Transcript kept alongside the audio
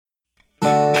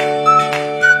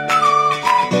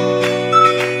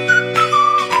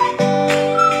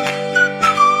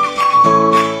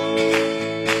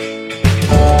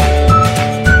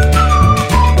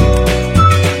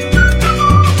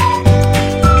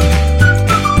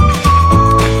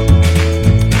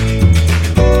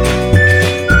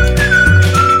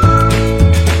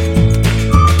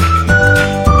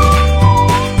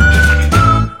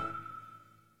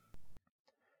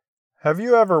Have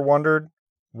you ever wondered,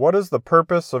 what is the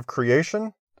purpose of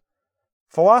creation?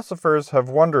 Philosophers have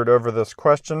wondered over this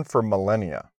question for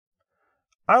millennia.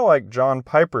 I like John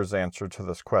Piper's answer to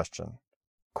this question.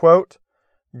 Quote,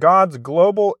 God's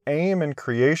global aim in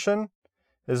creation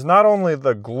is not only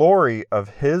the glory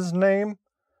of His name,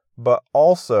 but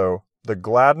also the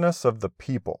gladness of the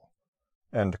people.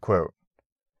 End quote.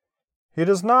 He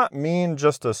does not mean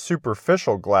just a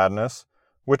superficial gladness,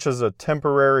 which is a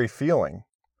temporary feeling.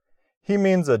 He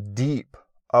means a deep,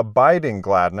 abiding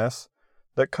gladness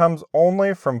that comes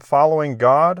only from following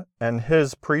God and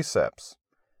His precepts.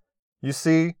 You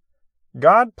see,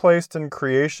 God placed in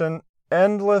creation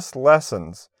endless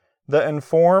lessons that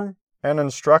inform and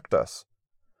instruct us.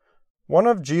 One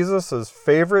of Jesus'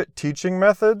 favorite teaching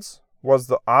methods was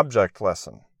the object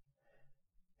lesson.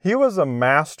 He was a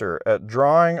master at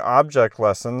drawing object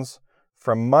lessons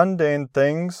from mundane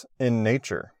things in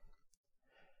nature.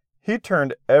 He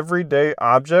turned everyday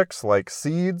objects like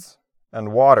seeds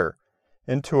and water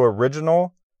into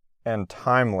original and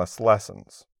timeless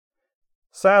lessons.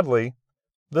 Sadly,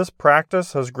 this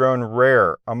practice has grown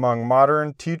rare among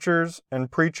modern teachers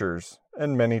and preachers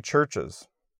in many churches.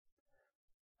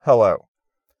 Hello,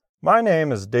 my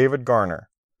name is David Garner.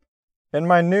 In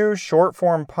my new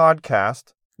short-form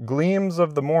podcast, Gleams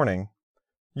of the Morning,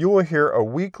 you will hear a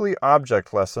weekly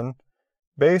object lesson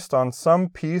based on some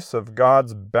piece of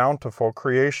God's bountiful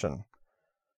creation.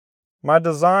 My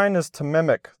design is to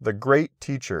mimic the great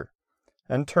teacher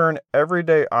and turn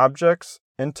everyday objects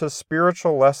into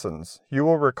spiritual lessons you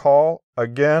will recall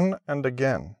again and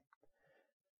again.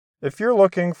 If you're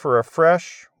looking for a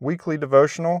fresh, weekly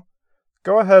devotional,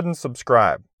 go ahead and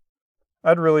subscribe.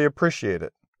 I'd really appreciate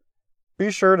it. Be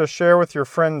sure to share with your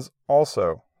friends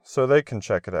also, so they can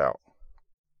check it out.